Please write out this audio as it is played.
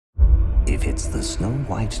If it's the Snow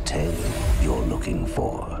White tale you're looking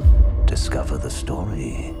for, discover the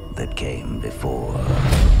story that came before.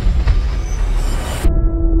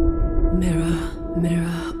 Mirror,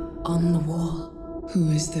 mirror on the wall,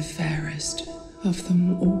 who is the fairest of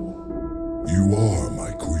them all? You are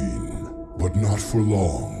my queen, but not for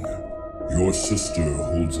long. Your sister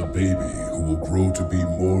holds a baby who will grow to be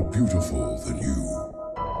more beautiful than you.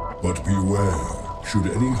 But beware, should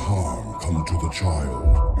any harm come to the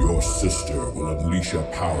child, your sister will unleash a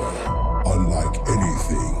power unlike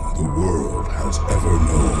anything the world has ever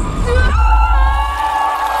known.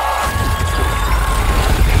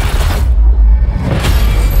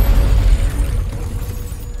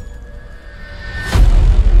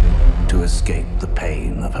 To escape the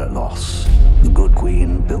pain of her loss, the Good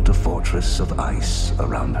Queen built a fortress of ice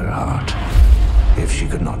around her heart. If she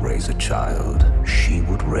could not raise a child, she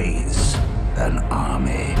would raise an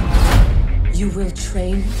army. you will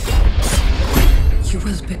train. You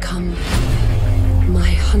will become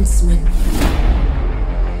my huntsman.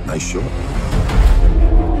 Nice shot.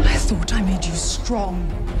 I thought I made you strong,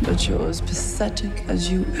 but you're as pathetic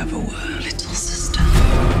as you ever were, little sister.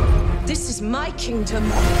 This is my kingdom.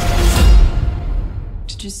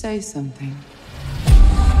 Did you say something?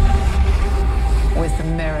 With the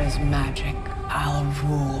mirror's magic, I'll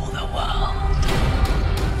rule the world.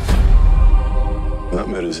 That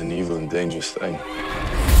mirror's an evil and dangerous thing.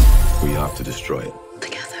 We have to destroy it.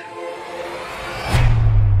 Together.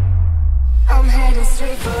 I'm heading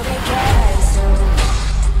straight for the castle.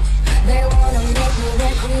 They wanna make me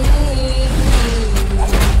their queen.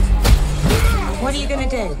 What are you gonna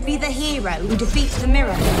do? Be the hero who defeats the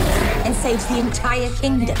mirror and saves the entire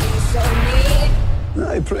kingdom?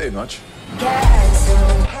 Aye, pretty much.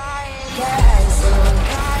 Castle, castle,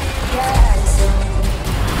 castle.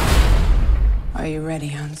 Are you ready,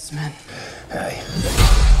 Huntsman? Aye.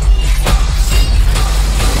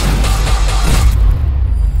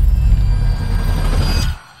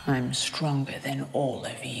 I'm stronger than all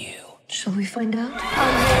of you. Shall we find out? I'm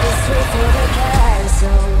heading straight for the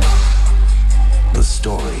castle. The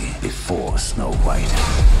story before Snow White.